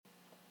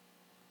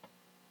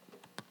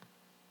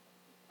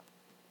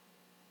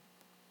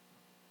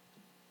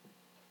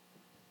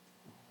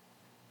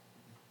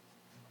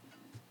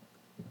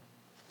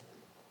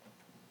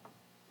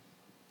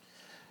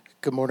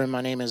Good morning. My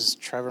name is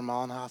Trevor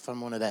Mollenhoff.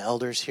 I'm one of the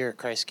elders here at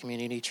Christ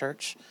Community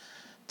Church.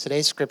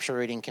 Today's scripture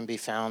reading can be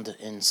found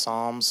in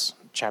Psalms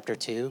chapter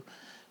 2,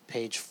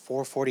 page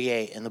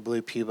 448 in the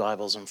blue pew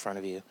Bibles in front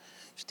of you.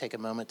 Just take a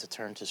moment to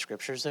turn to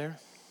scriptures there.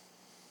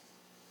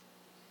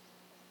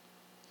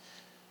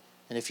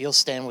 And if you'll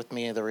stand with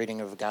me in the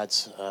reading of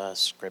God's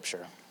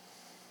scripture.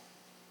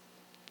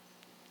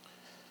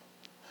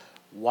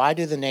 Why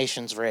do the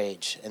nations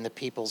rage and the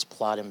peoples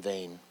plot in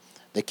vain?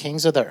 The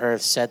kings of the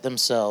earth set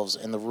themselves,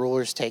 and the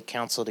rulers take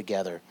counsel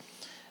together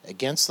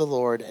against the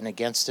Lord and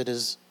against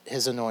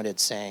his anointed,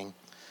 saying,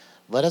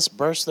 Let us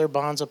burst their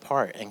bonds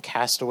apart and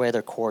cast away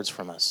their cords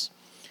from us.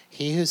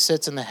 He who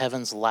sits in the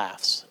heavens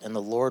laughs, and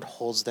the Lord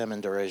holds them in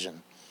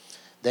derision.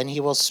 Then he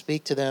will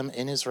speak to them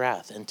in his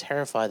wrath and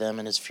terrify them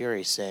in his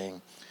fury,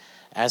 saying,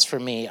 As for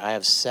me, I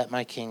have set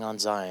my king on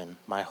Zion,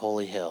 my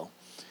holy hill.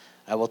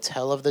 I will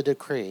tell of the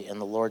decree,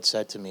 and the Lord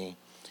said to me,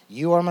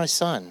 You are my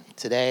son.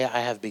 Today I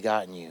have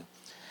begotten you.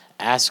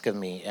 Ask of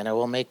me, and I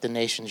will make the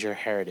nations your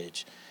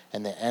heritage,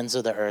 and the ends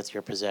of the earth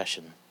your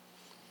possession.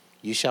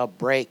 You shall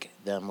break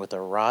them with a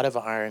rod of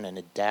iron,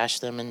 and dash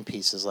them in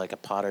pieces like a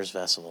potter's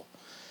vessel.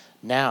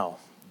 Now,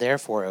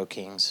 therefore, O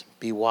kings,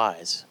 be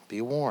wise,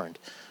 be warned,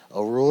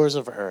 O rulers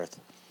of earth,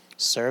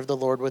 serve the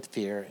Lord with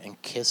fear,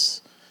 and kiss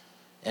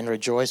and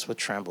rejoice with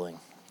trembling.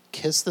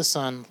 Kiss the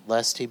Son,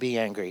 lest he be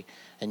angry,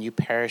 and you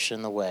perish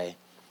in the way,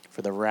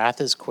 for the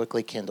wrath is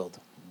quickly kindled.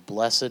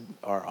 Blessed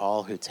are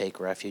all who take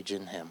refuge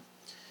in him.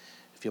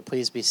 If you'll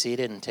please be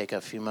seated and take a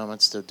few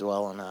moments to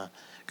dwell on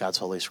God's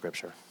Holy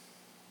Scripture.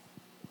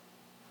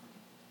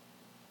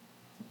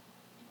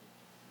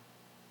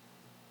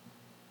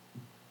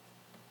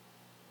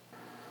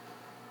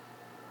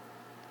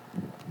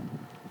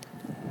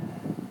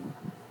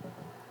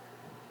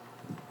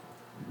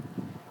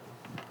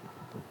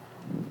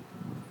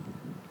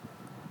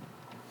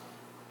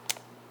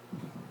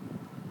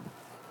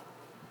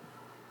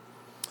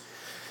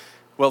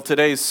 Well,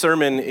 today's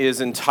sermon is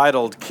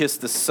entitled Kiss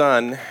the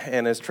Son,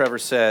 and as Trevor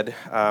said,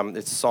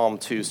 it's Psalm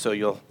 2, so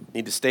you'll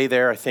need to stay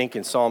there, I think,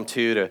 in Psalm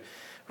 2 to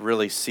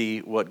really see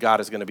what God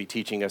is going to be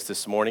teaching us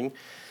this morning.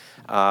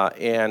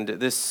 And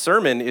this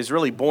sermon is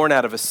really born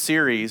out of a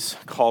series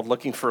called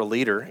Looking for a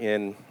Leader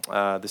in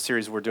the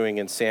series we're doing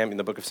in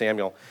the book of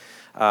Samuel.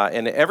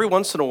 And every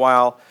once in a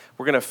while,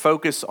 we're going to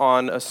focus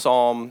on a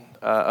psalm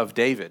of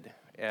David,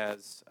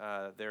 as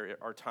there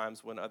are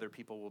times when other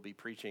people will be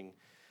preaching.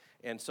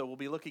 And so we'll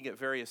be looking at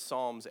various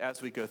psalms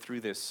as we go through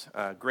this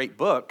great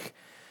book.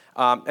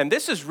 And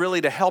this is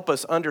really to help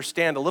us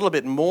understand a little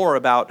bit more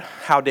about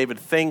how David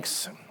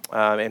thinks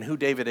and who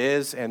David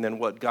is, and then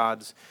what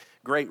God's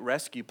great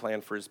rescue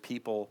plan for his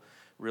people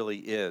really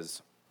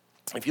is.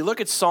 If you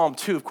look at Psalm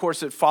 2, of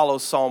course, it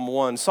follows Psalm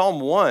 1. Psalm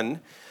 1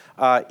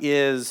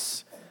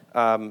 is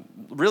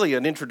really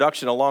an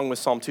introduction along with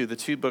Psalm 2. The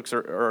two books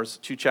or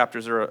two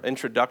chapters are an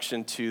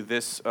introduction to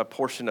this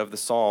portion of the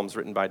Psalms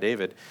written by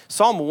David.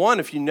 Psalm 1,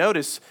 if you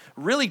notice,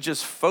 really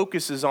just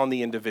focuses on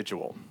the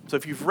individual. So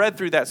if you've read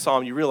through that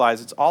psalm, you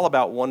realize it's all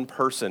about one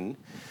person.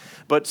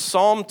 But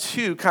Psalm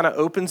 2 kind of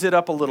opens it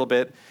up a little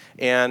bit,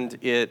 and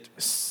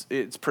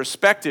its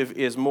perspective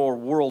is more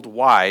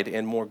worldwide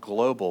and more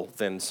global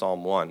than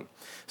Psalm 1.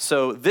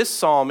 So this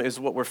psalm is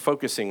what we're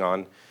focusing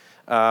on.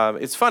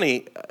 It's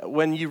funny,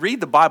 when you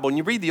read the Bible, and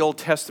you read the Old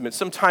Testament,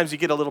 sometimes you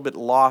get a little bit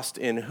lost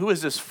in who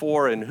is this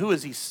for and who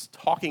is he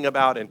talking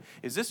about, and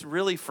is this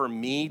really for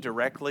me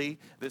directly?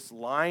 This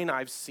line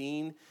I've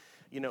seen,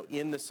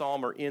 in the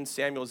Psalm or in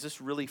Samuel, is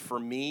this really for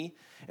me?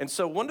 And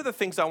so one of the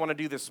things I want to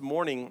do this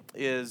morning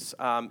is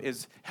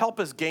help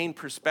us gain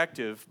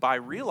perspective by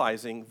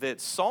realizing that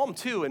Psalm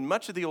 2 and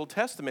much of the Old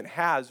Testament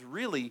has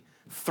really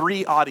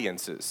three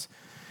audiences.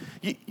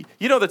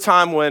 You know the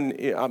time when,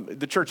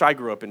 the church I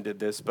grew up in did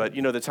this, but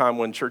you know the time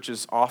when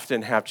churches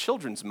often have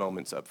children's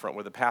moments up front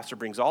where the pastor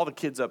brings all the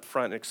kids up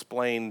front and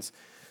explains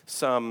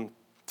some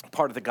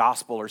part of the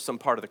gospel or some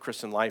part of the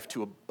Christian life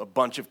to a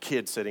bunch of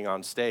kids sitting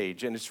on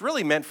stage. And it's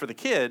really meant for the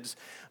kids,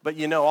 but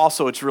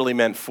also it's really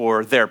meant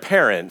for their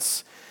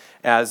parents,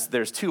 as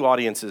there's two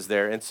audiences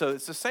there. And so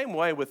it's the same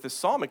way with this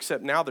psalm,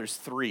 except now there's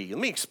three. Let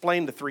me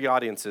explain the three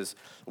audiences.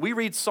 We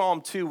read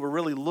Psalm 2, we're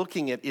really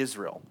looking at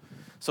Israel.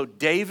 So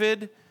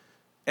David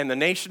and the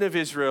nation of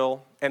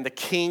Israel and the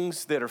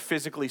kings that are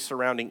physically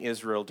surrounding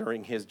Israel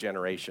during his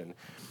generation.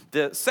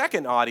 The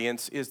second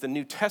audience is the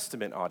New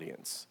Testament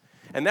audience,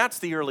 and that's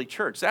the early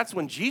church. That's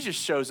when Jesus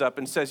shows up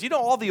and says,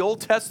 all the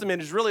Old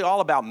Testament is really all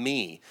about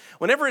me.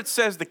 Whenever it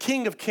says the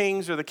King of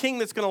Kings or the king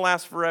that's going to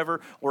last forever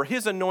or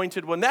his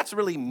anointed one, that's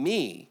really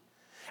me.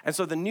 And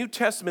so the New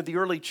Testament, the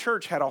early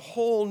church, had a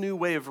whole new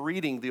way of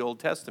reading the Old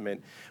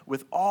Testament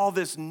with all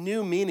this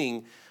new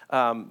meaning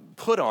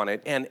put on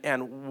it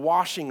and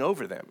washing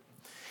over them.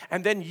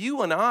 And then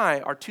you and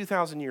I are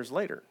 2,000 years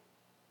later.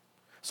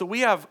 So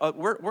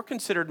we're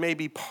considered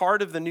maybe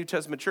part of the New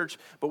Testament church,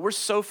 but we're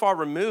so far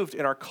removed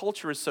and our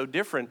culture is so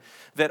different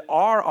that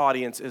our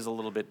audience is a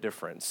little bit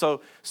different.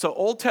 So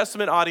Old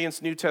Testament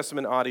audience, New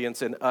Testament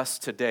audience, and us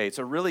today. It's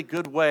a really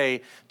good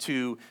way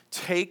to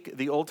take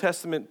the Old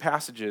Testament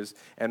passages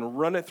and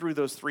run it through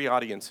those three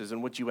audiences,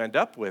 and what you end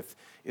up with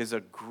is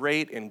a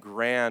great and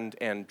grand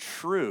and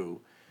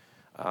true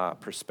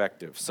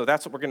perspective. So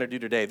that's what we're going to do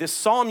today. This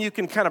psalm you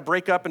can kind of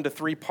break up into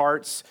three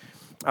parts.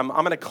 I'm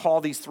going to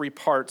call these three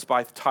parts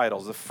by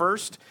titles. The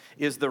first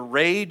is the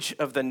rage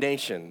of the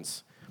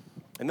nations.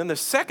 And then the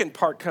second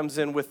part comes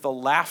in with the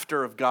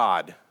laughter of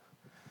God.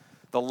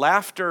 The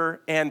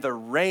laughter and the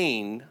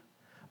reign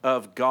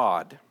of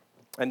God.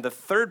 And the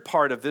third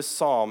part of this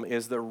psalm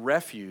is the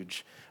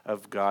refuge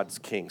of God's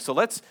king. So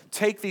let's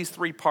take these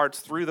three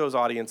parts through those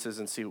audiences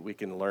and see what we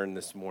can learn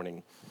this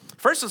morning.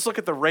 First, let's look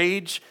at the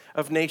rage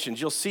of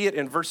nations. You'll see it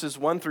in verses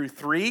 1 through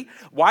 3.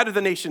 Why do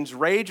the nations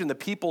rage and the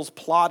peoples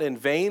plot in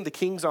vain? The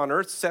kings on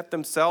earth set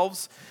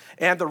themselves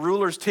and the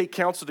rulers take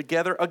counsel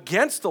together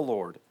against the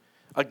Lord,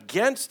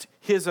 against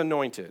his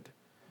anointed.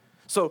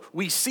 So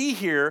we see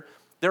here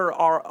there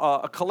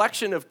are a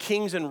collection of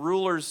kings and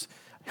rulers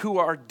who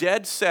are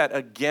dead set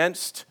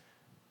against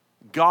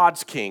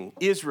God's king,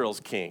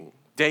 Israel's king,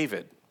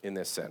 David in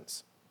this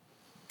sense.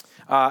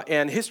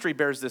 And history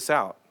bears this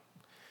out.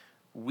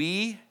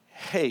 We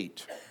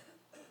hate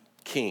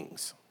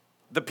kings.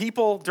 The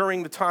people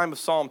during the time of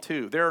Psalm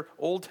 2, their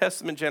Old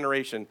Testament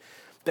generation,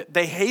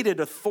 they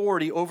hated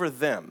authority over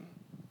them.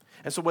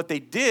 And so what they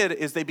did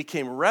is they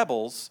became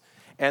rebels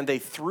and they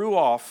threw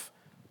off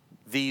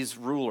these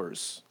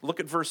rulers.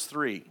 Look at verse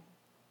 3.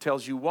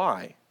 Tells you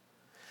why.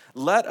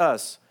 Let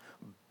us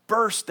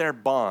burst their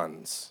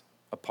bonds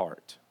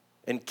apart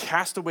and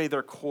cast away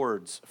their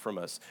cords from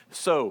us.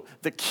 So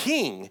the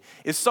king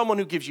is someone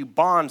who gives you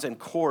bonds and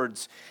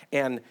cords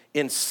and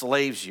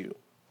enslaves you.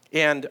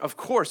 And of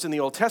course, in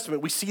the Old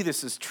Testament, we see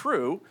this as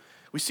true.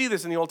 We see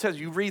this in the Old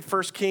Testament. You read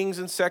 1 Kings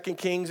and 2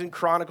 Kings and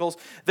Chronicles.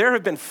 There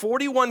have been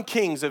 41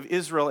 kings of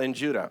Israel and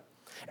Judah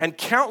and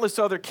countless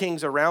other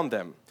kings around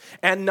them.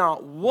 And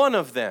not one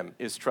of them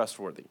is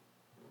trustworthy.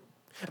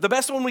 The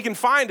best one we can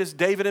find is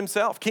David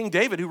himself, King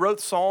David, who wrote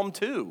Psalm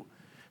 2,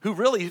 who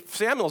really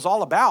Samuel's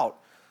all about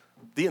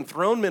the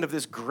enthronement of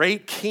this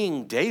great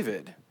King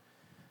David.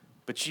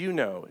 But you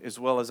know as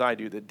well as I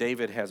do that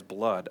David has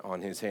blood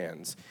on his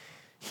hands.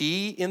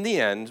 He, in the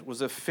end,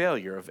 was a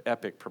failure of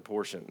epic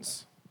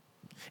proportions.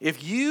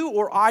 If you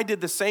or I did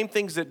the same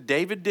things that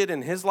David did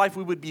in his life,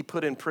 we would be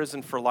put in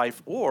prison for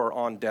life or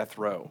on death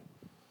row.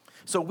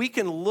 So we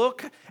can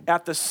look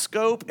at the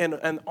scope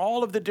and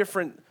all of the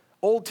different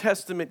Old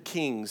Testament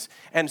kings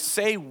and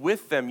say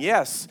with them,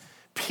 yes,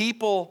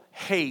 people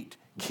hate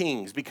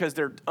kings because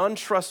they're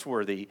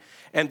untrustworthy,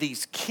 and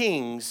these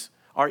kings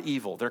are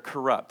evil. They're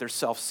corrupt. They're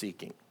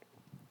self-seeking.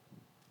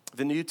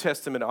 The New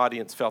Testament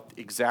audience felt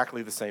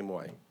exactly the same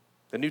way.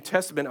 The New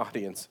Testament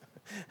audience,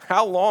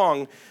 how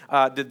long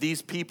did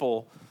these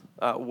people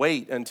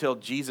wait until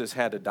Jesus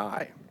had to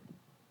die?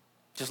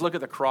 Just look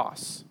at the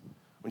cross.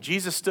 When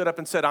Jesus stood up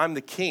and said, I'm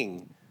the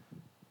king,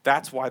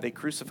 that's why they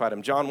crucified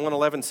him. John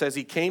 1:11 says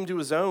he came to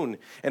his own,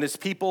 and his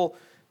people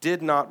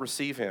did not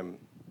receive him.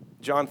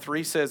 John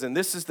 3 says, and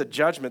this is the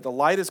judgment. The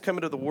light has come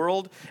into the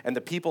world, and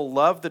the people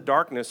love the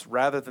darkness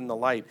rather than the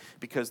light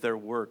because their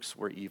works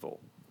were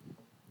evil.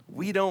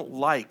 We don't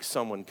like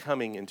someone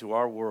coming into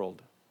our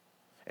world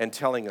and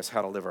telling us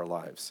how to live our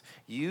lives.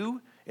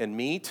 You and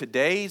me,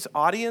 today's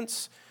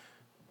audience,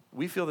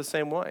 we feel the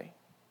same way.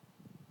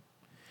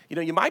 You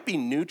know, you might be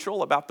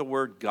neutral about the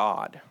word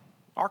God.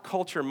 Our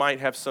culture might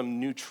have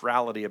some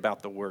neutrality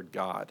about the word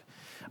God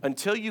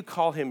until you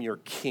call him your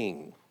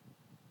king.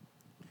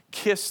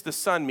 Kiss the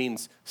Son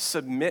means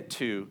submit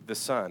to the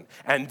Son.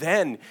 And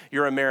then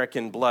your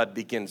American blood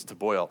begins to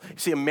boil.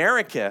 See,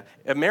 America,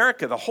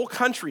 the whole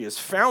country is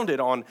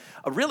founded on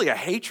really a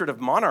hatred of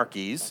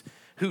monarchies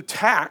who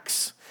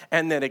tax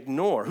and then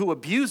ignore, who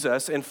abuse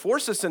us and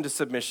force us into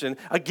submission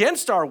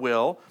against our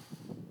will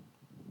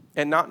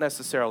and not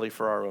necessarily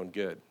for our own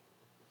good.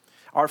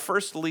 Our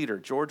first leader,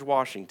 George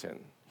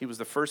Washington, he was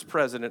the first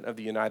president of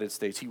the United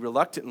States. He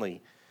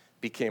reluctantly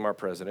became our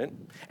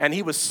president. And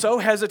he was so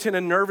hesitant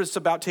and nervous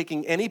about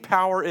taking any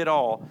power at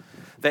all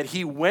that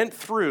he went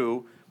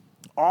through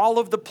all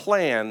of the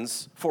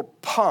plans for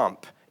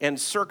pomp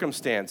and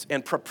circumstance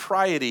and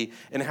propriety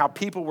and how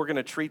people were going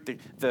to treat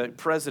the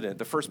president,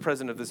 the first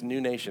president of this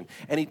new nation.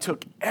 And he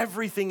took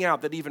everything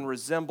out that even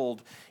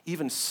resembled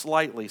even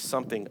slightly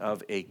something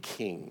of a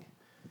king,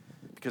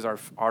 because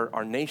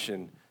our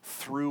nation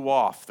threw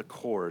off the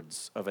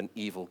cords of an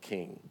evil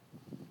king.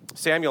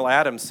 Samuel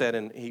Adams said,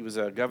 and he was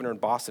a governor in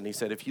Boston, he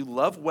said, if you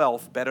love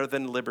wealth better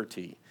than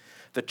liberty,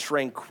 the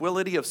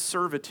tranquility of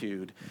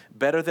servitude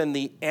better than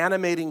the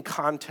animating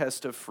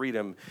contest of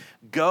freedom,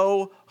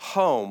 go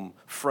home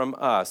from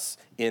us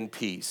in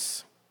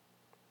peace.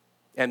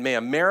 And may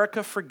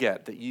America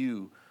forget that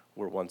you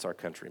were once our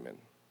countrymen.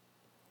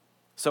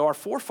 So our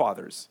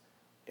forefathers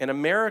and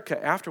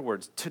America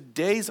afterwards,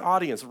 today's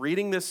audience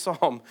reading this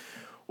psalm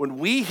When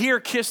we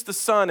hear kiss the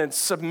Son and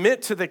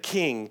submit to the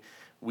King,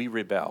 we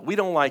rebel. We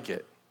don't like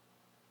it.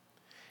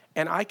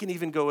 And I can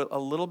even go a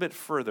little bit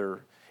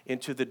further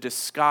into the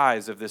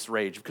disguise of this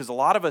rage, because a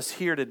lot of us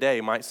here today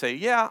might say,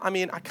 yeah, I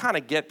mean, I kind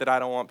of get that I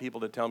don't want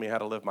people to tell me how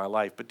to live my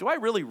life, but do I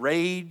really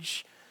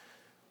rage?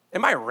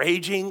 Am I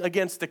raging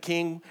against the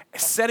King,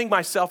 setting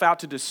myself out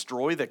to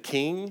destroy the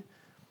King?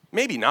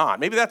 Maybe not.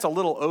 Maybe that's a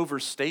little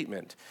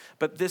overstatement.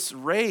 But this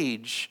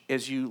rage,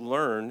 as you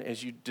learn,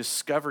 as you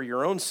discover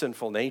your own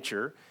sinful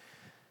nature,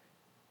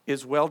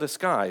 is well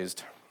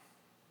disguised.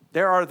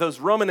 There are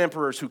those Roman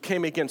emperors who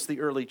came against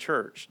the early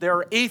church. There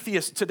are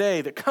atheists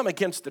today that come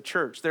against the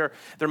church. There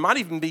might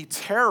even be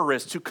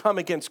terrorists who come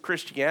against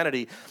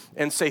Christianity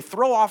and say,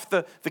 throw off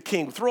the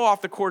king, throw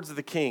off the cords of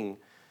the king.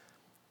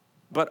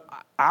 But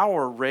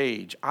our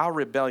rage, our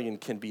rebellion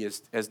can be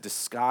as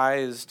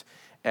disguised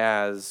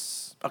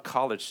as a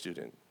college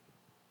student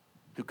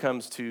who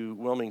comes to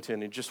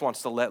Wilmington and just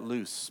wants to let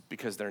loose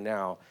because they're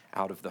now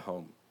out of the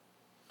home.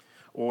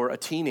 Or a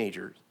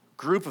teenager,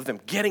 group of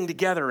them getting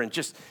together and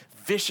just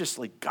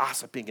viciously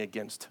gossiping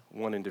against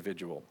one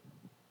individual.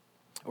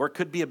 Or it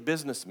could be a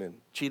businessman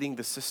cheating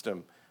the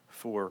system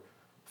for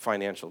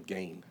financial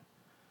gain.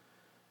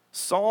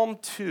 Psalm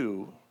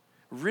 2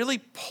 really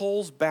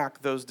pulls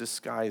back those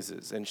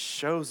disguises and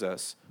shows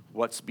us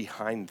what's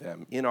behind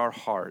them in our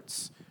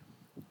hearts.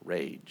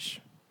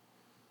 Rage.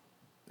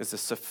 It's a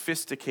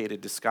sophisticated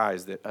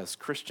disguise that us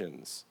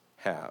Christians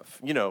have.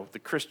 You know, the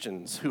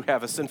Christians who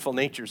have a sinful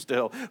nature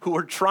still, who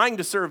are trying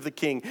to serve the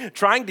King,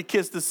 trying to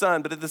kiss the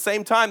Son, but at the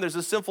same time, there's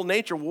a sinful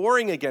nature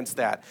warring against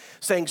that,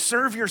 saying,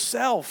 serve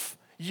yourself.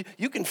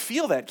 You can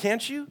feel that,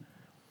 can't you?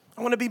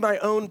 I want to be my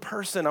own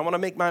person. I want to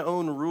make my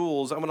own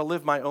rules. I want to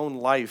live my own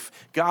life.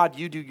 God,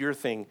 you do your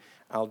thing.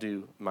 I'll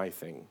do my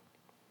thing.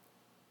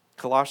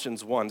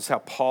 Colossians 1 is how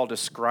Paul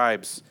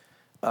describes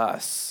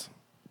us.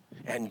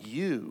 And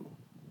you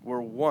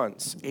were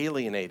once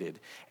alienated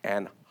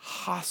and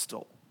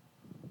hostile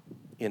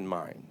in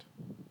mind,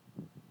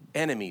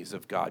 enemies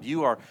of God.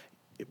 You're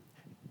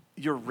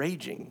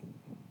raging,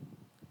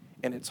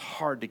 and it's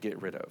hard to get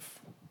rid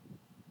of.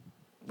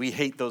 We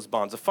hate those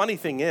bonds. The funny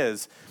thing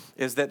is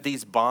that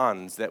these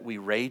bonds that we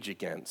rage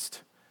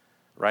against,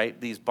 right,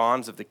 these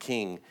bonds of the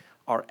King,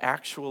 are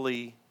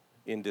actually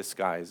in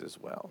disguise as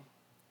well.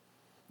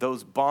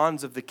 Those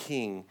bonds of the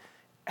King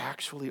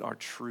actually are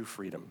true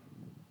freedom.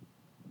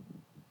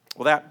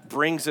 Well, that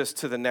brings us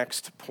to the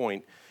next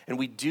point. And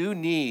we do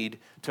need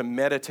to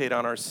meditate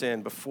on our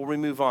sin. Before we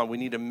move on, we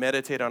need to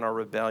meditate on our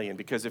rebellion.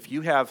 Because if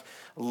you have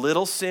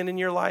little sin in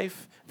your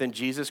life, then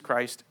Jesus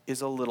Christ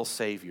is a little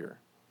Savior.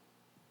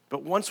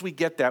 But once we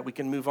get that, we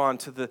can move on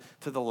to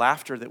the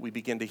laughter that we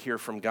begin to hear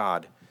from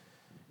God.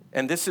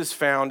 And this is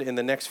found in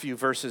the next few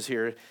verses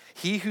here.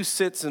 He who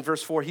sits, in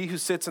verse 4, he who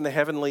sits in the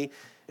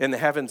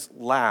heavens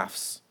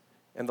laughs,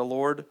 and the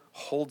Lord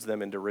holds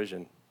them in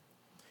derision.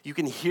 You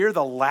can hear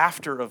the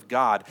laughter of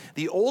God.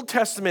 The Old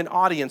Testament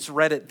audience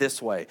read it this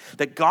way,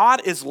 that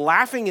God is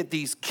laughing at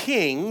these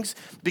kings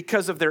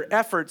because of their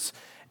efforts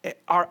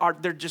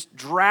they're just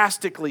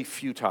drastically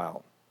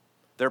futile.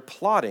 They're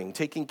plotting,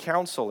 taking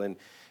counsel,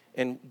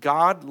 and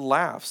God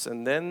laughs,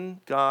 and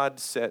then God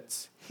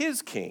sets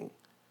his king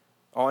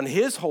on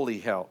his holy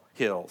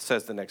hill,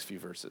 says the next few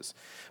verses.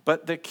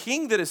 But the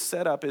king that is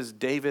set up is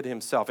David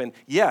himself. And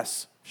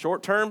yes,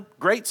 short term,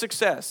 great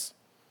success.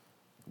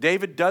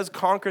 David does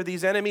conquer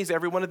these enemies.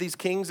 Every one of these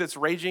kings that's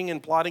raging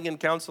and plotting and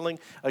counseling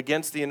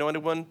against the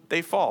anointed one,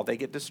 they fall. They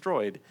get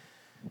destroyed.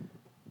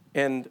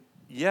 And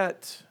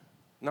yet,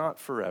 not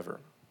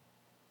forever.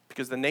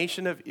 Because the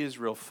nation of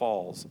Israel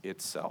falls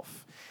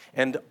itself.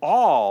 And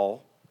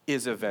all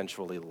is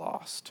eventually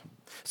lost.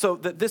 So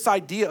this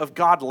idea of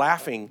God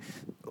laughing,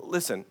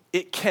 listen,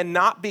 it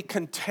cannot be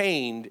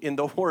contained in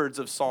the words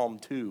of Psalm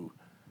 2.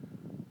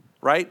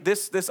 Right?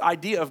 This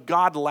idea of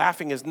God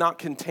laughing is not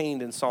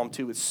contained in Psalm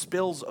 2. It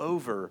spills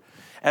over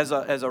as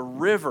a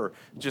river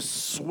just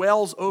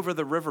swells over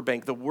the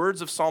riverbank. The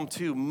words of Psalm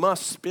 2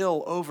 must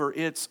spill over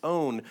its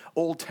own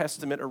Old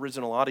Testament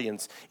original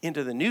audience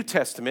into the New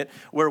Testament,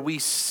 where we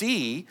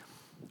see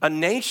a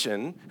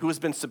nation who has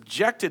been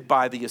subjected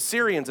by the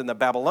Assyrians and the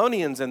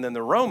Babylonians and then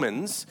the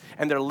Romans,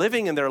 and they're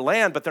living in their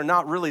land, but they're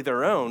not really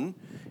their own,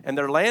 and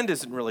their land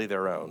isn't really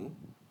their own.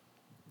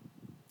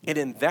 And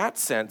in that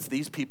sense,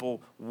 these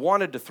people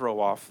wanted to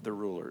throw off the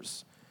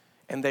rulers.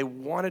 And they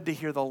wanted to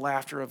hear the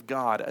laughter of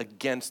God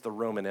against the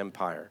Roman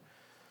Empire.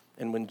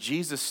 And when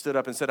Jesus stood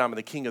up and said, I'm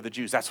the King of the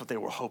Jews, that's what they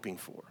were hoping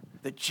for.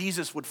 That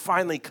Jesus would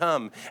finally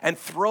come and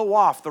throw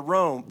off the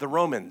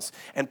Romans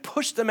and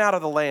push them out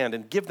of the land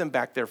and give them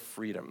back their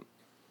freedom.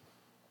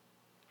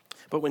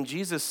 But when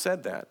Jesus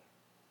said that,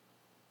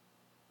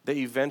 they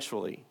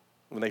eventually,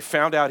 when they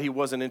found out he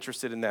wasn't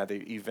interested in that, they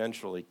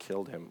eventually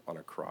killed him on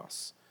a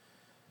cross.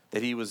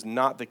 That he was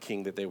not the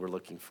king that they were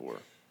looking for.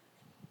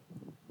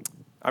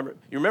 You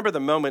remember the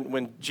moment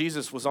when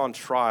Jesus was on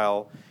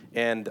trial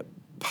and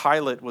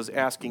Pilate was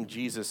asking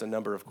Jesus a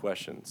number of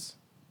questions.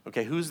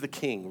 Okay, who's the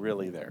king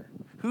really there?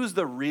 Who's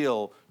the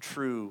real,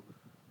 true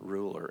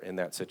ruler in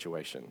that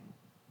situation?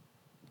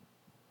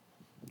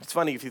 It's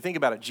funny, if you think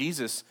about it,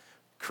 Jesus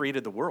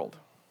created the world,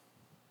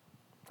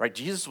 right?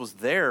 Jesus was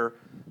there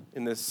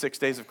in the 6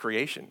 days of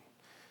creation.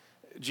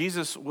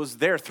 Jesus was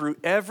there through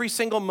every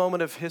single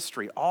moment of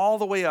history, all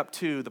the way up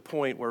to the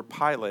point where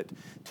Pilate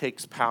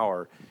takes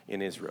power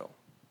in Israel.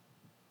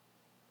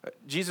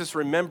 Jesus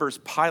remembers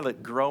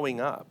Pilate growing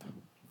up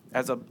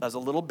as a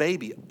little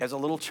baby, as a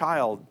little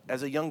child,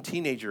 as a young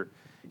teenager.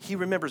 He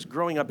remembers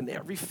growing up in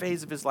every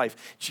phase of his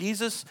life.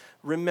 Jesus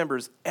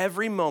remembers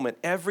every moment,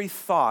 every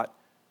thought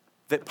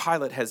that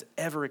Pilate has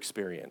ever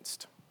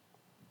experienced.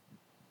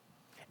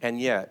 And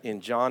yet,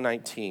 in John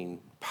 19,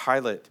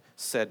 Pilate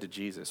said to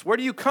Jesus, "Where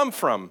do you come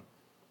from?"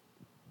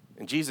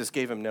 And Jesus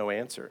gave him no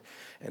answer.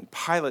 And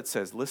Pilate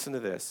says, listen to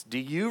this, "Do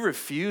you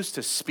refuse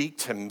to speak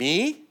to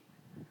me?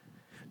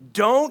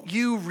 Don't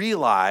you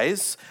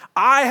realize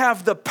I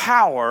have the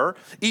power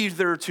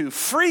either to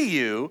free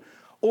you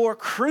or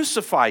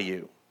crucify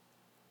you?"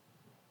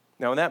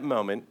 Now, in that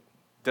moment,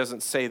 it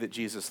doesn't say that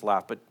Jesus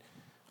laughed, but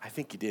I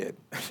think he did.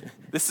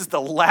 This is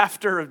the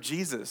laughter of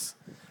Jesus,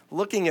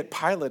 looking at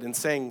Pilate and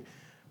saying,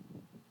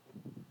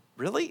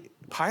 "Really,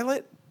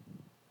 Pilate?"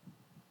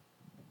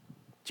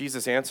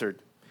 Jesus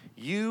answered,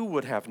 "You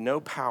would have no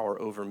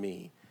power over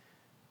me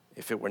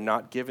if it were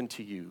not given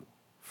to you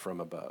from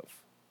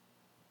above."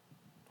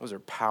 Those are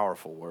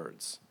powerful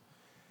words.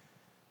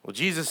 Well,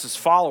 Jesus'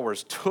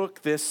 followers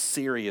took this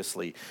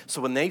seriously.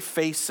 So when they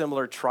faced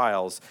similar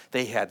trials,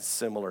 they had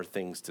similar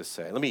things to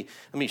say. Let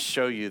me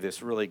show you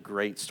this really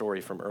great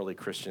story from early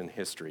Christian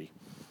history.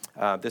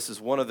 This is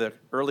one of the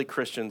early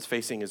Christians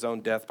facing his own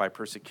death by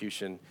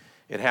persecution.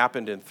 It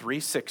happened in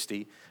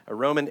 360. A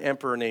Roman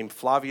emperor named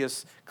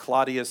Flavius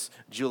Claudius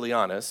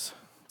Julianus,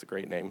 it's a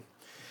great name,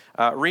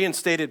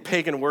 reinstated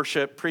pagan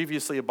worship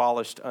previously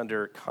abolished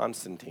under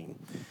Constantine.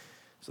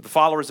 So the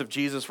followers of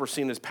Jesus were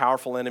seen as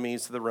powerful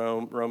enemies to the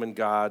Roman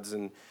gods.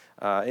 And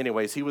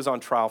anyways, he was on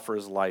trial for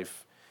his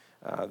life.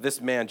 This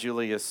man,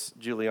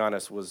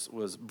 Julianus,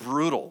 was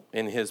brutal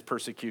in his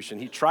persecution.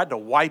 He tried to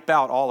wipe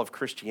out all of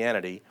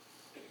Christianity.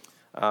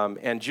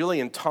 And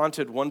Julian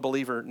taunted one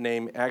believer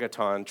named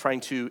Agathon,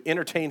 trying to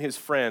entertain his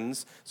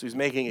friends. So he's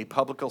making a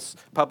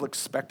public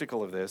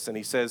spectacle of this. And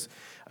he says,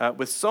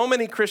 with so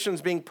many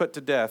Christians being put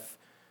to death,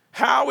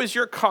 how is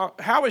your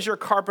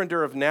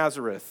carpenter of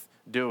Nazareth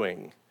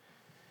doing?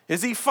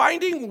 Is he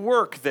finding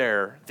work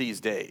there these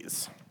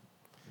days?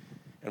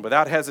 And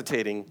without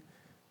hesitating,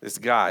 this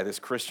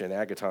Christian,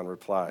 Agathon,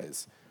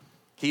 replies,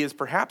 he is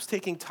perhaps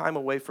taking time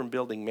away from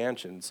building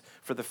mansions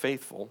for the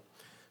faithful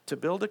to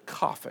build a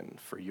coffin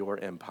for your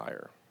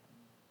empire.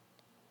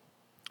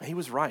 He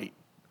was right.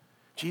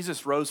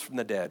 Jesus rose from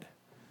the dead.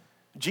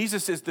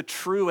 Jesus is the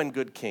true and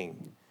good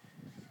king.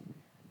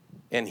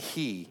 And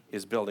he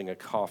is building a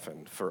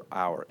coffin for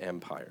our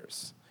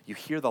empires. You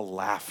hear the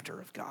laughter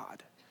of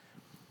God.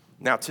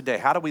 Now today,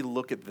 how do we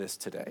look at this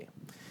today?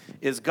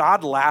 Is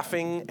God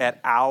laughing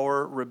at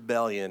our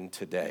rebellion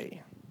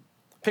today?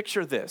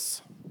 Picture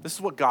this. This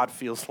is what God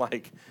feels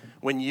like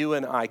when you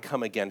and I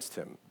come against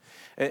him.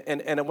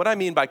 And what I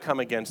mean by come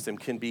against him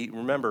can be,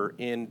 remember,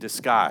 in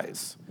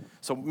disguise.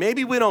 So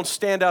maybe we don't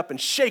stand up and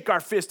shake our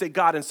fist at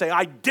God and say,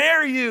 "I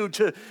dare you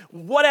to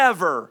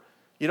whatever."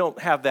 You don't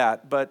have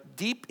that. But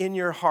deep in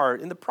your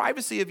heart, in the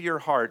privacy of your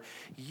heart,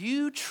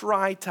 you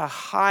try to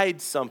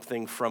hide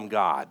something from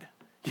God.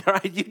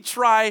 Right?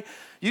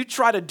 You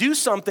try to do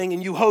something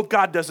and you hope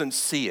God doesn't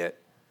see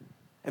it.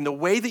 And the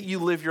way that you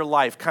live your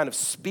life kind of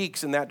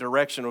speaks in that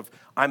direction of,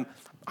 I'm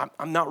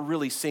not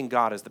really seeing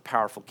God as the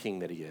powerful king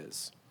that he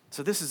is.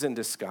 So this is in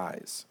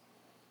disguise.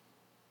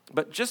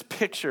 But just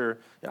picture,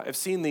 I've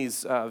seen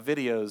these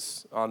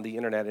videos on the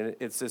internet, and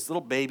it's this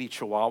little baby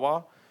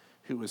chihuahua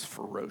who is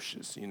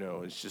ferocious,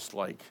 it's just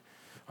like,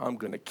 "I'm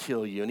going to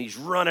kill you." And he's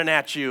running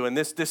at you. And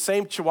this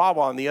same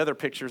chihuahua in the other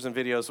pictures and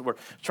videos were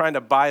trying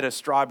to bite a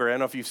strawberry. I don't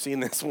know if you've seen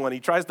this one. He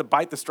tries to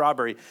bite the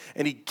strawberry,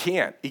 and he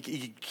can't.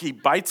 He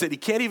bites it. He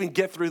can't even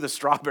get through the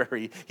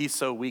strawberry. He's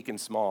so weak and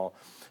small.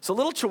 So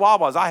little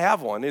chihuahuas, I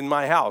have one in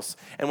my house.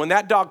 And when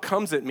that dog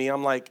comes at me,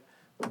 I'm like,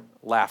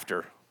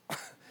 laughter.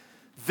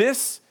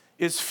 This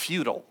is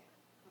futile.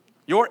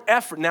 Your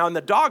effort. Now, in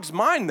the dog's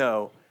mind,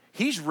 though,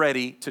 he's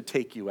ready to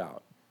take you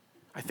out.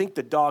 I think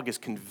the dog is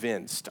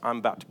convinced I'm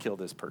about to kill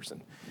this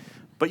person.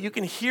 But you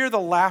can hear the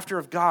laughter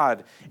of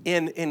God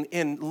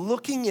in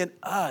looking at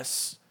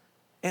us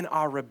and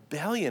our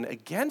rebellion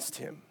against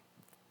him.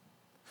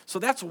 So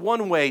that's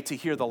one way to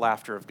hear the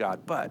laughter of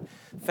God. But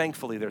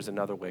thankfully, there's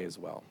another way as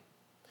well.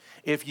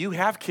 If you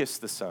have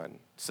kissed the Son,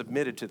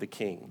 submitted to the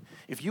King,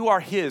 if you are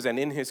his and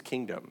in his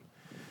kingdom,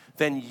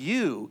 then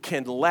you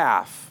can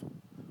laugh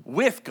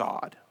with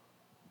God.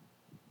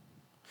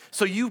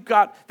 So you've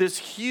got this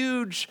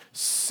huge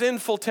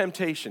sinful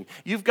temptation.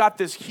 You've got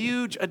this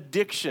huge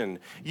addiction.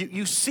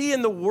 You see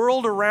in the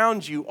world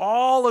around you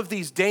all of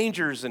these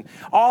dangers and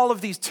all of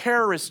these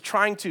terrorists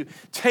trying to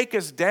take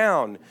us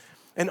down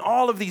and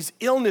all of these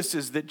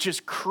illnesses that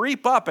just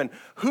creep up. And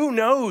who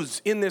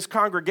knows in this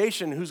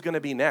congregation who's going to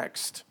be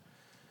next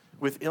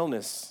with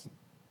illness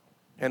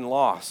and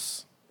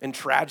loss and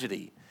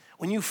tragedy.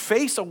 When you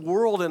face a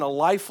world and a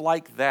life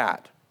like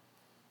that,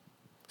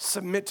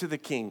 Submit to the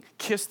king,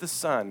 kiss the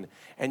son,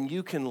 and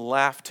you can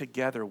laugh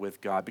together with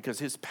God because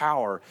his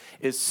power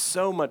is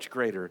so much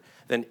greater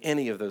than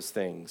any of those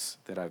things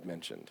that I've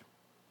mentioned.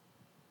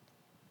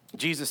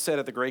 Jesus said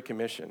at the Great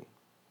Commission,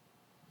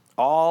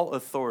 all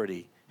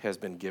authority has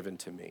been given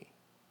to me.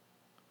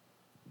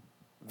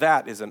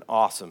 That is an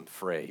awesome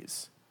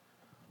phrase.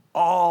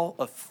 All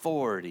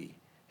authority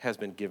has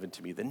been given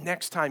to me. The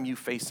next time you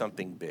face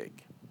something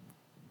big,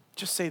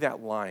 just say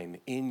that line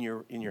in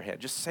your head.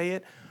 Just say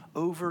it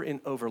over and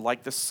over,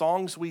 like the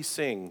songs we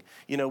sing.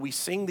 You know, we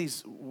sing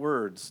these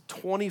words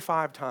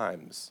 25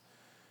 times,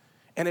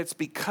 and it's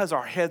because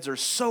our heads are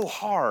so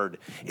hard.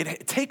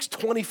 It takes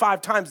 25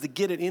 times to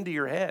get it into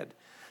your head.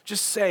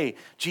 Just say,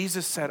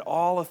 Jesus said,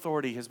 all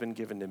authority has been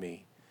given to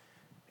me.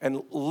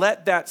 And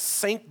let that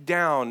sink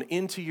down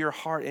into your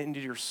heart, into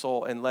your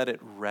soul, and let it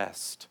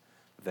rest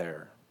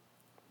there.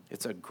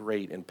 It's a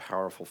great and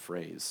powerful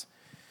phrase.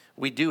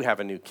 We do have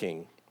a new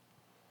king.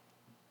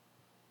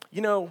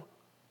 You know,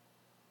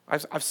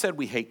 I've said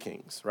we hate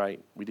kings,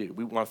 right? We do.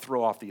 We want to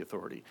throw off the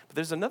authority. But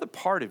there's another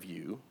part of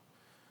you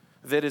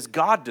that is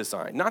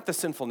God-designed, not the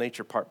sinful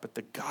nature part, but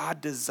the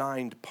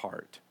God-designed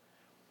part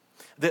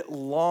that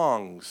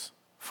longs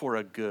for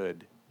a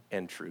good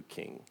and true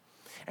king.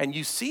 And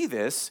you see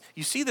this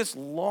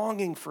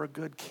longing for a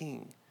good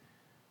king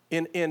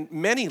in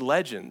many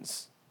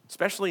legends,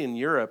 especially in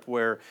Europe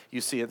where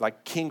you see it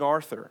like King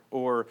Arthur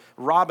or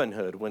Robin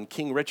Hood when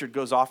King Richard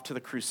goes off to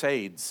the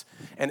Crusades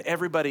and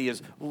everybody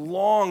is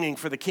longing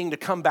for the king to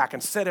come back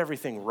and set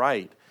everything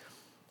right.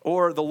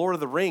 Or the Lord of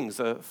the Rings,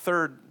 the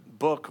third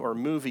book or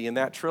movie in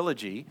that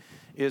trilogy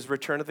is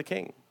Return of the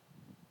King.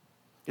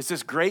 It's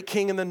this great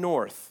king in the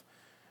north,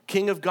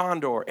 King of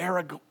Gondor,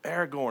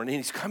 Aragorn, and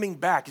he's coming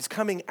back. He's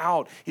coming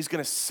out. He's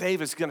going to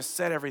save us. He's going to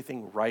set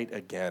everything right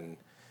again.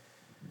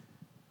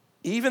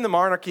 Even the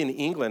monarchy in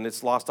England,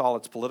 it's lost all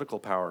its political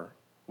power.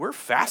 We're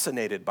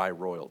fascinated by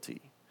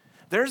royalty.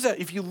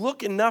 If you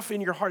look enough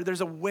in your heart,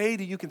 there's a way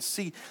that you can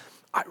see,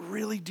 I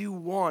really do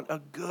want a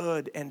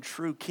good and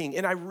true king.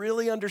 And I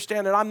really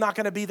understand that I'm not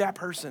going to be that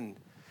person.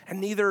 And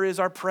neither is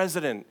our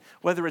president,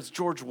 whether it's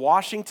George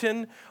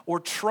Washington or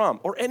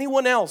Trump or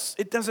anyone else.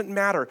 It doesn't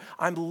matter.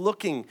 I'm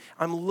looking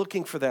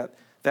for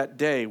that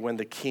day when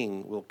the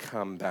king will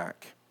come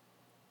back.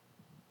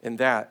 And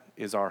that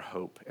is our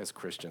hope as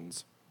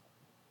Christians.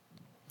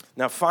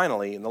 Now,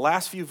 finally, in the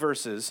last few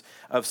verses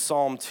of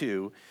Psalm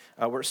 2,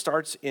 where it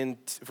starts in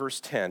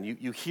verse 10,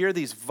 you hear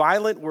these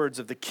violent words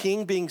of the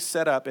king being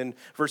set up in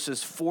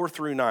verses 4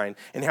 through 9,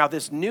 and how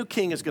this new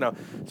king is going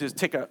to just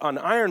take an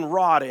iron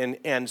rod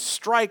and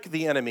strike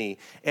the enemy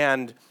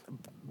and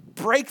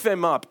break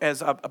them up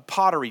as a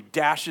pottery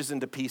dashed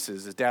into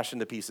pieces.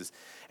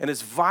 And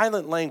it's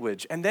violent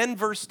language. And then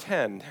verse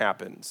 10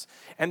 happens.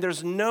 And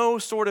there's no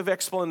sort of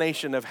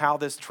explanation of how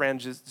this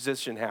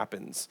transition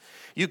happens.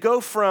 You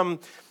go from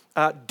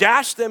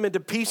dash them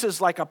into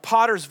pieces like a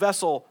potter's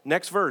vessel.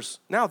 Next verse.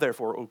 Now,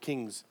 therefore, O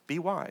kings, be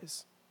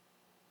wise.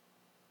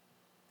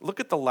 Look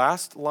at the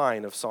last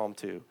line of Psalm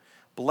 2.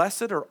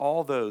 Blessed are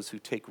all those who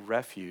take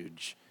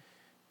refuge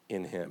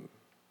in him.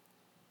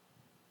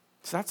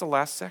 So that's the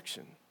last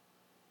section.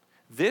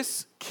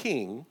 This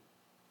king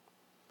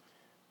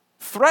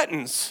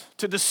threatens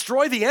to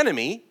destroy the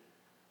enemy,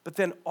 but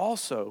then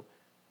also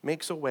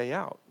makes a way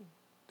out.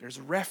 There's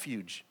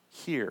refuge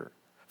here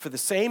for the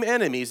same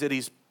enemies that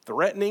he's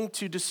threatening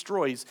to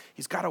destroy.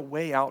 He's got a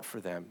way out for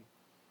them.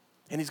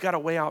 And he's got a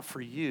way out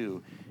for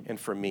you and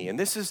for me. And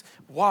this is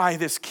why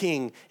this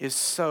king is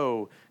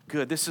so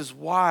good. This is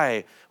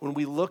why when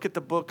we look at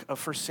the book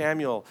of 1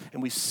 Samuel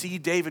and we see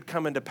David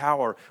come into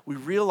power, we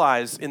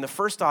realize in the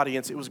first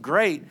audience it was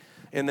great.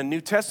 In the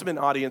New Testament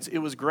audience, it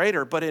was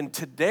greater. But in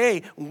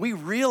today, when we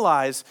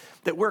realize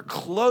that we're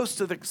close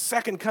to the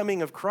second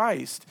coming of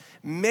Christ,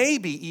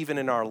 maybe even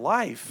in our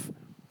life,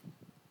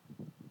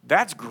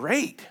 that's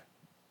great.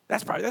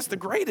 That's the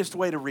greatest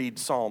way to read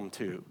Psalm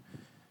 2.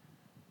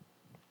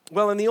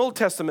 Well, in the Old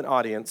Testament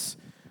audience,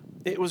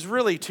 it was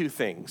really two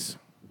things.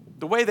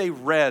 The way they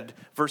read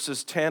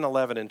verses 10,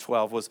 11, and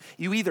 12 was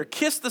you either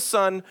kiss the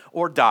Son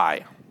or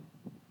die.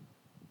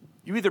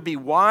 You either be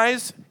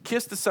wise,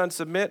 kiss the Son,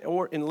 submit,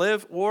 and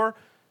live, or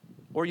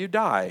you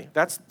die.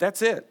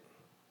 That's it.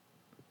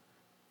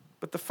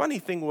 But the funny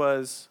thing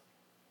was,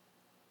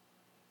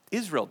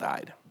 Israel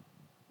died.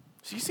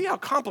 So you see how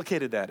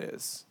complicated that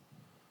is.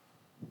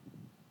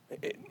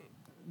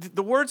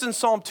 The words in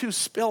Psalm 2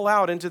 spill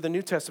out into the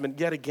New Testament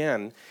yet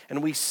again,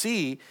 and we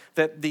see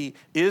that the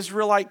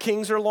Israelite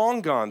kings are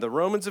long gone. The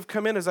Romans have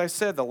come in, as I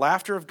said, the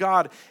laughter of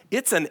God.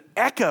 It's an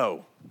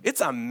echo.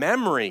 It's a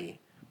memory.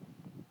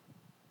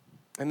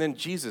 And then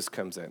Jesus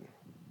comes in.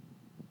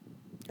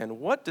 And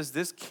what does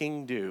this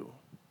king do?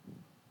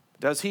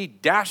 Does he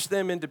dash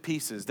them into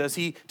pieces? Does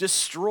he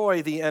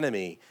destroy the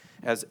enemy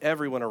as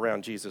everyone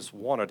around Jesus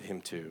wanted him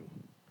to?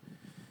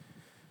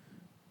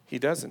 He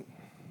doesn't.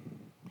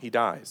 He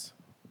dies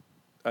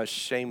a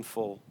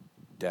shameful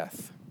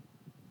death.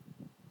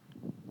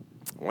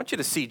 I want you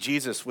to see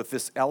Jesus with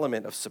this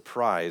element of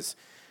surprise.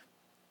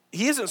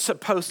 He isn't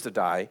supposed to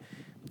die.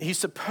 He's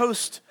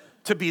supposed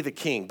to be the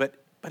king, but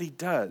he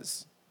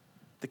does.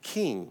 The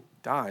king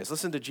dies.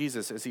 Listen to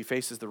Jesus as he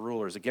faces the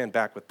rulers, again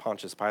back with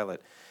Pontius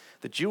Pilate.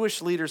 The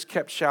Jewish leaders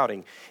kept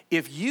shouting,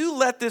 "If you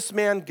let this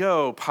man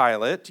go,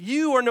 Pilate,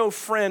 you are no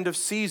friend of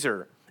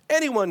Caesar.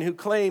 Anyone who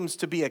claims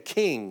to be a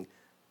king,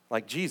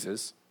 like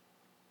Jesus,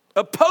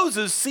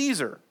 opposes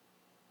Caesar."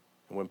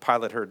 And when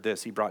Pilate heard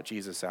this, he brought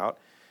Jesus out.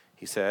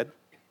 He said,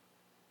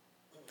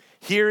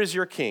 "Here is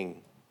your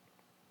king."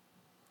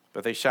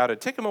 But they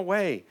shouted, "Take him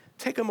away,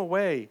 take him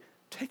away,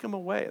 take him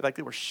away." Like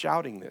they were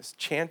shouting this,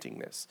 chanting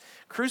this.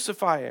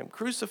 "Crucify him,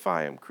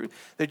 crucify him."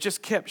 They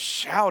just kept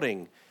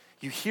shouting.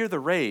 You hear the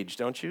rage,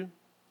 don't you?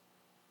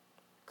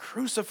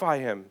 "Crucify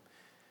him.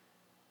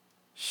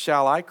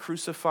 Shall I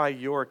crucify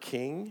your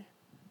king?"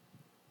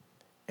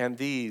 And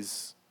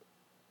these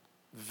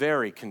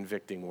very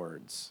convicting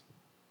words.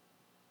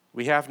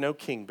 "We have no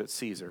king but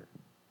Caesar,"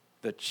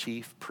 the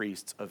chief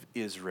priests of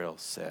Israel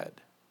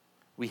said.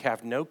 "We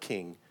have no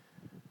king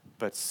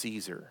but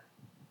Caesar."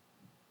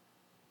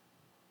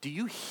 Do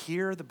you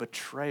hear the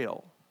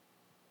betrayal?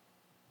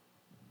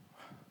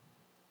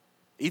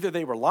 Either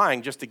they were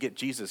lying just to get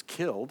Jesus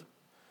killed,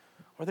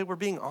 or they were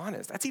being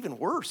honest. That's even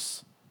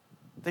worse.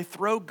 They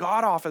throw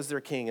God off as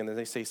their king, and then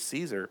they say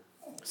Caesar.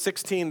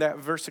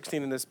 Verse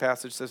 16 in this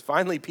passage says,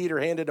 "Finally Peter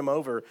handed him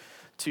over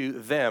to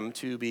them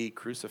to be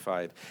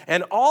crucified.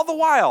 And all the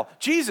while,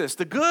 Jesus,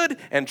 the good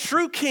and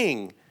true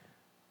king,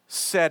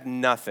 said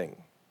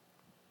nothing."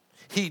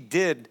 He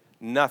did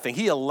nothing.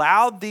 He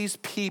allowed these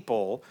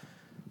people,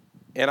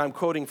 and I'm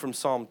quoting from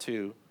Psalm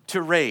 2,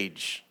 to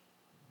rage,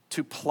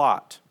 to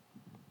plot,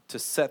 to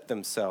set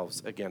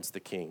themselves against the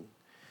king.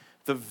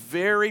 The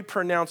very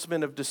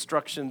pronouncement of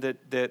destruction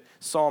that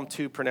Psalm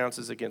 2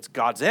 pronounces against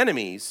God's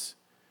enemies,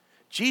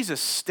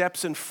 Jesus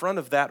steps in front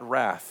of that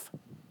wrath.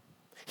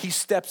 He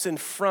steps in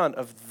front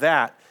of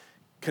that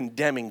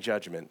condemning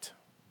judgment.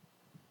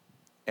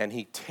 And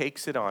he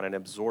takes it on and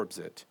absorbs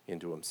it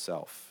into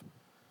himself.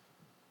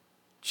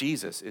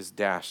 Jesus is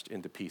dashed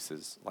into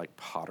pieces like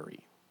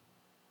pottery.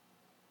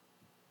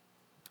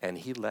 And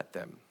he let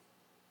them.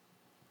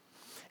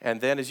 And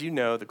then, as you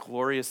know, the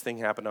glorious thing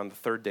happened on the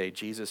third day.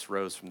 Jesus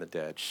rose from the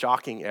dead,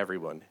 shocking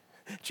everyone.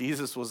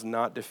 Jesus was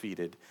not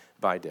defeated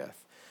by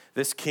death.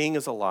 This king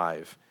is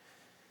alive.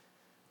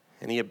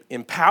 And he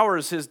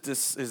empowers his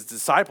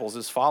disciples,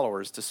 his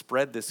followers, to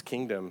spread this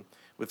kingdom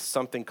with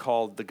something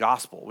called the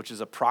gospel, which is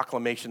a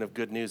proclamation of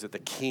good news that the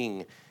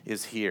king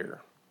is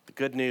here. The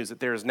good news that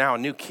there is now a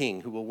new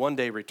king who will one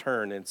day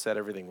return and set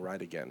everything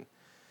right again.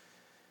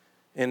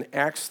 In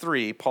Acts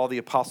 3, Paul the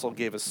apostle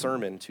gave a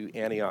sermon to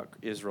Antioch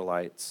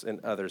Israelites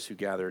and others who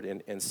gathered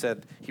and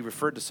said, he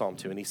referred to Psalm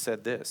 2, and he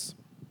said this: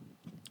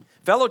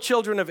 "Fellow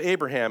children of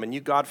Abraham and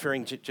you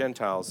God-fearing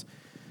Gentiles,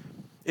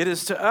 it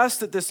is to us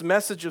that this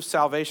message of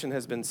salvation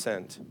has been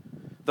sent.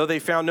 Though they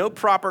found no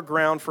proper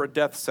ground for a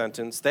death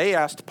sentence, they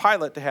asked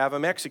Pilate to have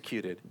him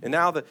executed. And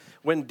now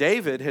when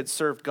David had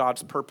served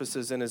God's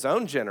purposes in his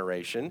own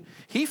generation,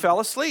 he fell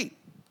asleep.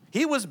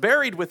 He was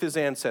buried with his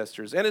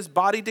ancestors, and his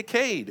body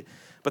decayed.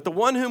 But the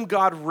one whom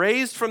God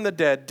raised from the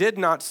dead did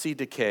not see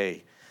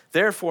decay.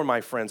 Therefore,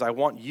 my friends, I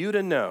want you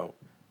to know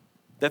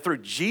that through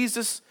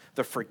Jesus,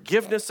 the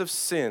forgiveness of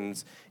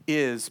sins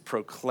is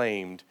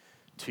proclaimed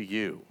to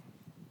you."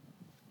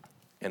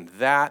 And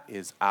that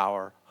is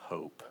our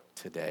hope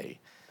today.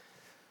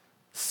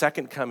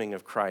 Second coming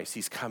of Christ.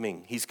 He's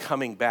coming. He's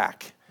coming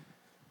back.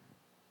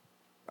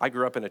 I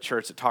grew up in a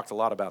church that talked a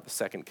lot about the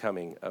second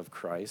coming of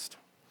Christ.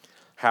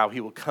 How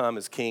he will come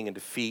as king and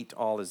defeat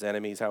all his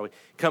enemies. How he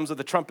comes with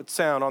a trumpet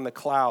sound on the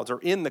clouds, or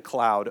in the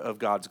cloud of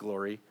God's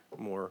glory,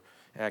 more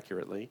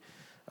accurately.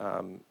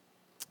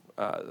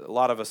 A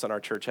lot of us in our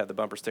church had the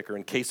bumper sticker,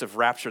 "In case of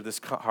rapture, this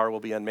car will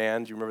be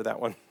unmanned." You remember that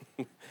one?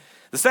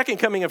 The second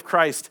coming of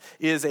Christ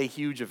is a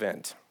huge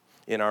event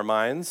in our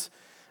minds,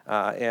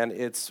 and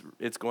it's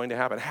going to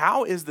happen.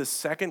 How is the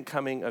second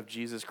coming of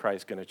Jesus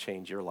Christ going to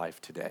change your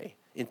life today,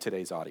 in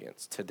today's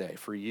audience, today,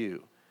 for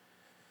you?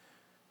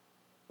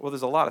 Well,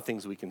 there's a lot of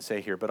things we can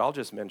say here, but I'll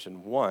just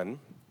mention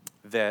one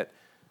that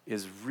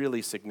is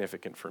really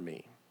significant for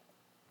me.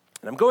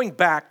 And I'm going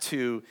back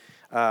to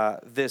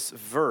this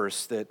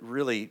verse that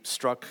really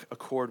struck a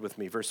chord with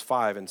me, verse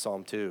 5 in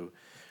Psalm 2.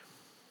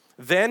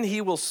 "Then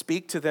he will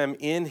speak to them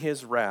in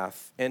his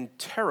wrath and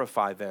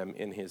terrify them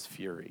in his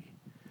fury."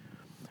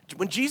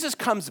 When Jesus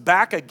comes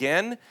back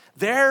again,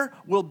 there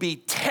will be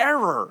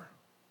terror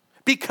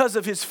because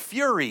of his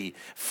fury.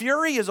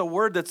 Fury is a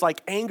word that's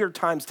like anger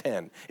times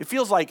 10. It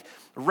feels like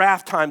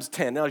wrath times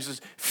 10. No, it's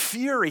just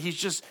fury. He's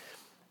just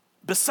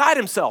beside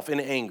himself in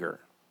anger,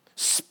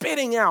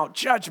 spitting out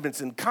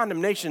judgments and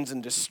condemnations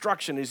and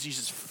destruction. He's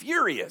just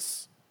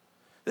furious.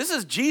 This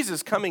is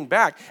Jesus coming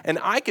back, and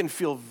I can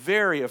feel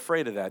very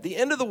afraid of that. The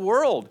end of the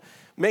world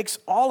makes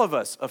all of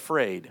us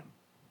afraid.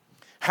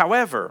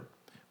 However,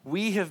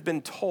 we have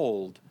been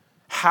told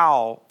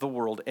how the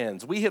world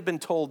ends. We have been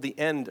told the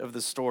end of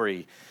the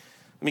story.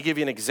 Let me give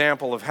you an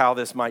example of how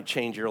this might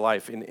change your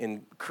life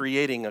in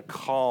creating a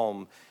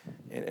calm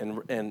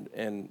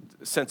and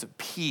sense of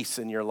peace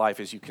in your life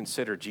as you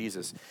consider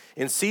Jesus.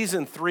 In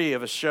season 3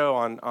 of a show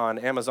on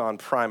Amazon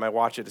Prime, I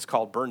watch it. It's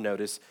called Burn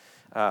Notice.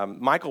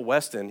 Michael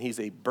Weston, he's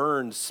a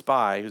burned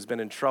spy who's been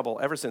in trouble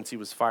ever since he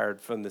was fired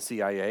from the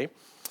CIA.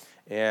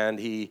 And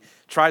he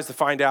tries to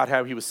find out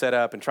how he was set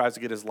up and tries to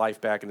get his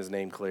life back and his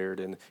name cleared.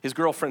 And his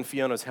girlfriend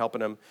Fiona's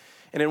helping him.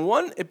 And in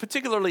one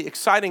particularly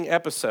exciting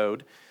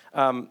episode,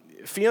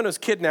 Fiona's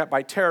kidnapped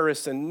by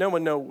terrorists and no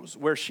one knows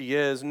where she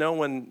is. No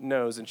one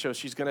knows. And so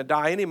she's going to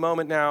die any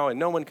moment now and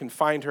no one can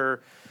find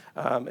her.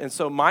 And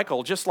so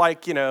Michael, just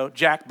like,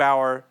 Jack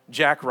Bauer,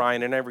 Jack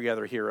Ryan, and every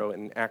other hero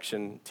in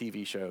action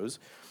TV shows,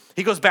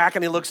 he goes back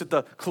and he looks at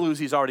the clues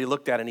he's already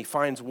looked at and he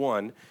finds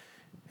one.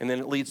 And then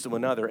it leads to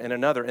another and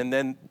another. And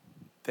then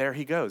there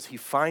he goes. He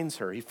finds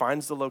her. He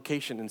finds the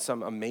location in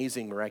some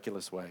amazing,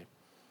 miraculous way.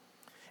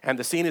 And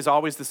the scene is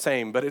always the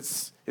same, but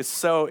it's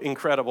so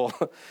incredible.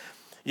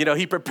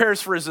 He prepares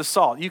for his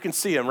assault. You can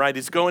see him, right?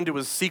 He's going to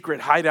his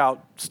secret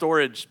hideout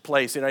storage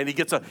place, and he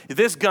gets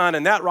this gun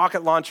and that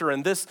rocket launcher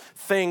and this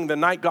thing, the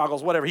night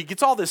goggles, whatever. He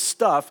gets all this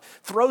stuff,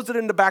 throws it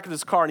in the back of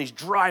his car, and he's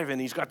driving.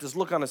 He's got this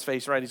look on his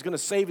face, right? He's going to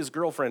save his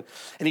girlfriend.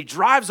 And he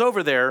drives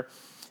over there,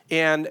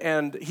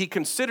 and he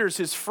considers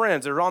his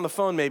friends. They're on the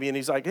phone maybe, and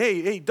he's like,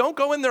 hey, don't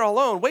go in there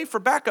alone. Wait for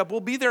backup.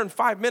 We'll be there in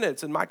 5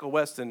 minutes. And Michael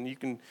Weston, you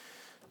can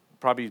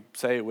probably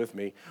say it with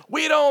me.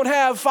 We don't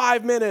have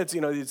 5 minutes.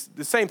 It's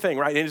the same thing,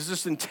 right? And it's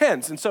just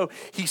intense. And so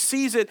he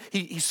sees it.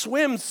 He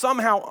swims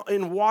somehow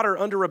in water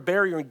under a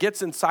barrier and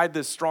gets inside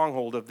this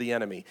stronghold of the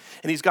enemy.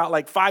 And he's got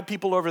like 5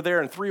 people over there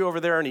and 3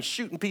 over there, and he's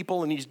shooting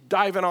people and he's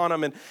diving on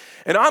them.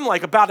 And I'm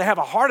like about to have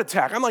a heart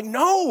attack. I'm like,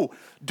 no,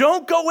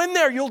 don't go in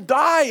there. You'll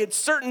die. It's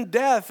certain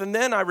death. And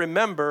then I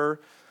remember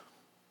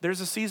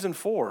there's a season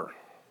 4.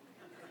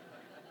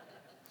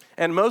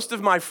 And most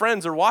of my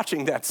friends are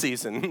watching that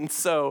season.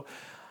 So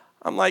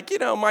I'm like,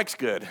 Mike's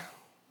good.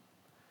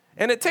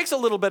 And it takes a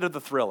little bit of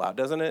the thrill out,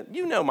 doesn't it?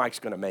 Mike's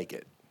going to make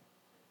it.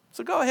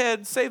 So go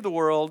ahead, save the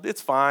world.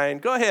 It's fine.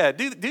 Go ahead,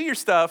 do your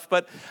stuff.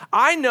 But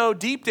I know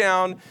deep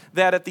down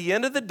that at the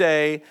end of the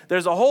day,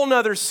 there's a whole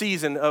nother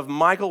season of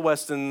Michael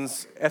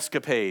Weston's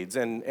escapades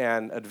and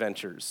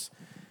adventures.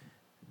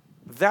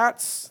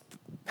 That's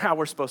how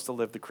we're supposed to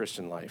live the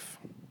Christian life.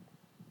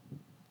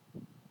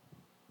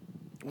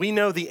 We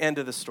know the end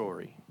of the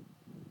story.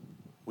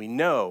 We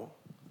know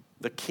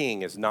the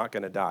king is not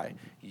going to die.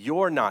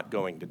 You're not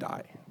going to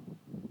die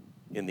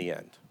in the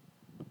end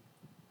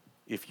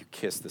if you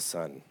kiss the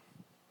Son.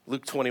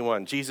 Luke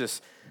 21,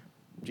 Jesus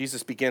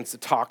begins to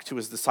talk to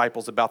his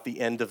disciples about the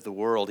end of the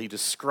world. He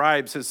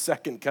describes his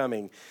second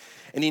coming,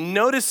 and he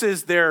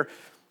notices their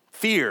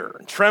fear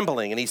and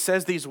trembling, and he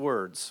says these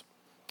words,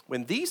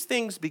 when these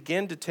things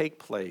begin to take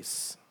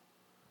place,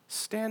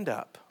 stand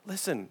up.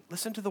 Listen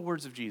to the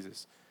words of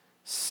Jesus.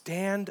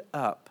 Stand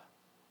up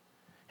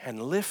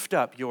and lift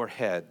up your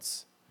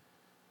heads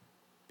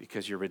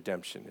because your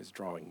redemption is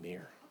drawing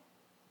near.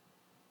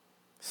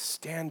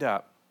 Stand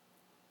up,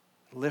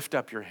 lift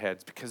up your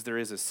heads because there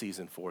is a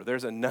season 4.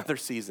 There's another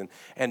season,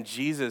 and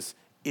Jesus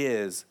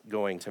is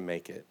going to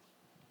make it.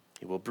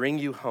 He will bring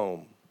you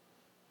home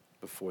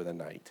before the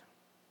night.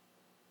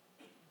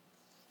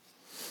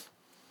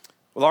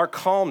 Well, our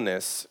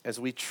calmness as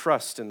we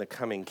trust in the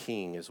coming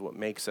King is what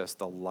makes us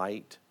the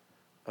light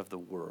of the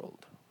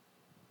world.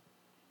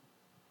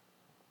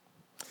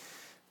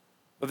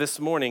 Well,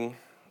 this morning,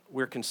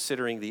 we're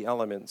considering the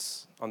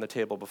elements on the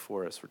table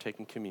before us. We're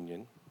taking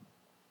communion.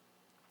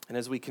 And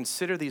as we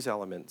consider these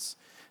elements,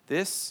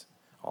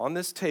 on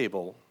this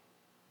table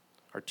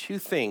are 2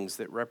 things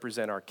that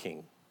represent our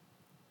King.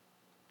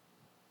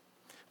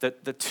 The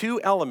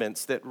 2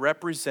 elements that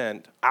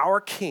represent our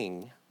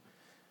King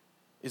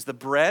is the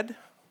bread,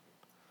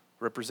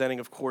 representing,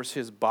 of course,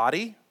 his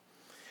body.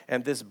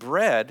 And this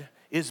bread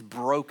is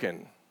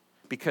broken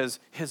because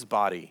his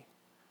body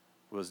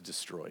was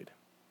destroyed.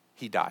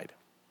 He died.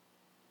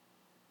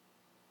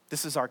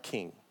 This is our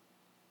King.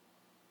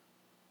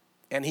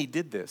 And he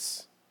did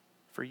this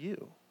for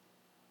you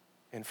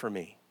and for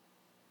me.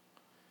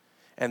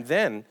 And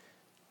then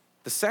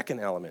the second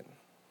element,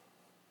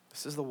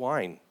 this is the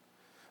wine.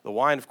 The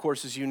wine, of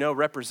course, as you know,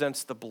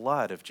 represents the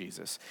blood of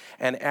Jesus.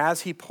 And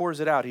as he pours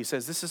it out, he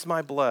says, this is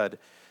my blood,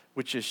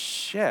 which is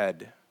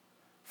shed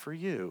for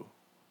you.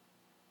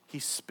 He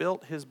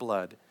spilt his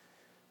blood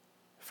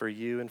for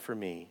you and for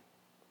me.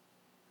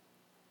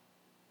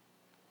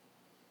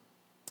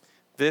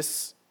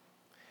 This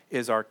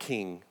is our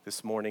King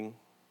this morning,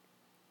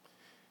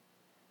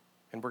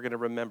 and we're going to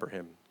remember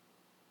him.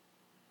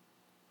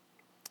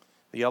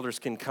 The elders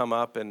can come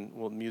up and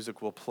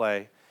music will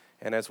play.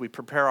 And as we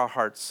prepare our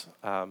hearts,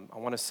 I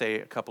want to say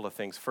a couple of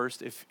things.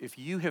 First, if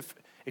you have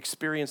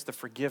experienced the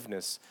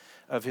forgiveness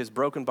of his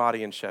broken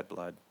body and shed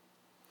blood,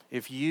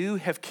 if you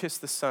have kissed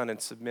the Son and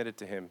submitted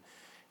to him,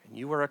 and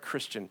you are a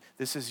Christian,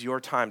 this is your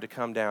time to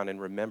come down and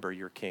remember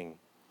your King.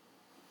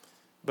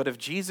 But if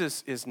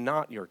Jesus is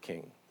not your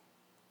King,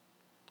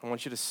 I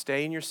want you to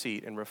stay in your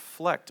seat and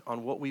reflect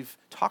on what we've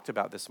talked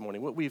about this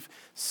morning, what we've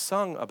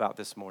sung about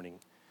this morning.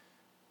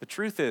 The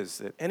truth is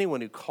that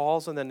anyone who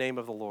calls on the name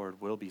of the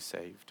Lord will be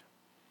saved.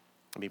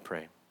 Let me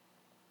pray.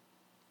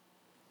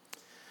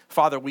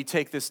 Father, we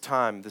take this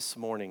time this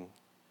morning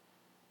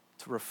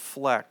to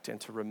reflect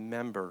and to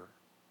remember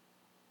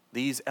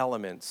these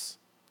elements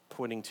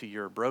pointing to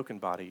your broken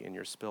body and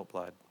your spilt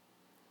blood.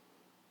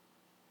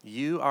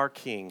 You, our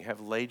King, have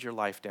laid your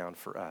life down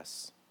for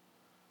us.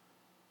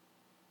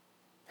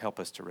 Help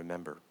us to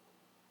remember.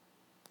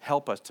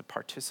 Help us to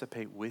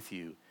participate with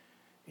you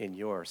in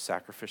your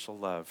sacrificial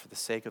love for the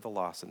sake of the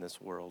lost in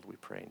this world, we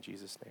pray in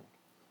Jesus' name.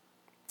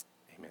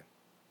 Amen.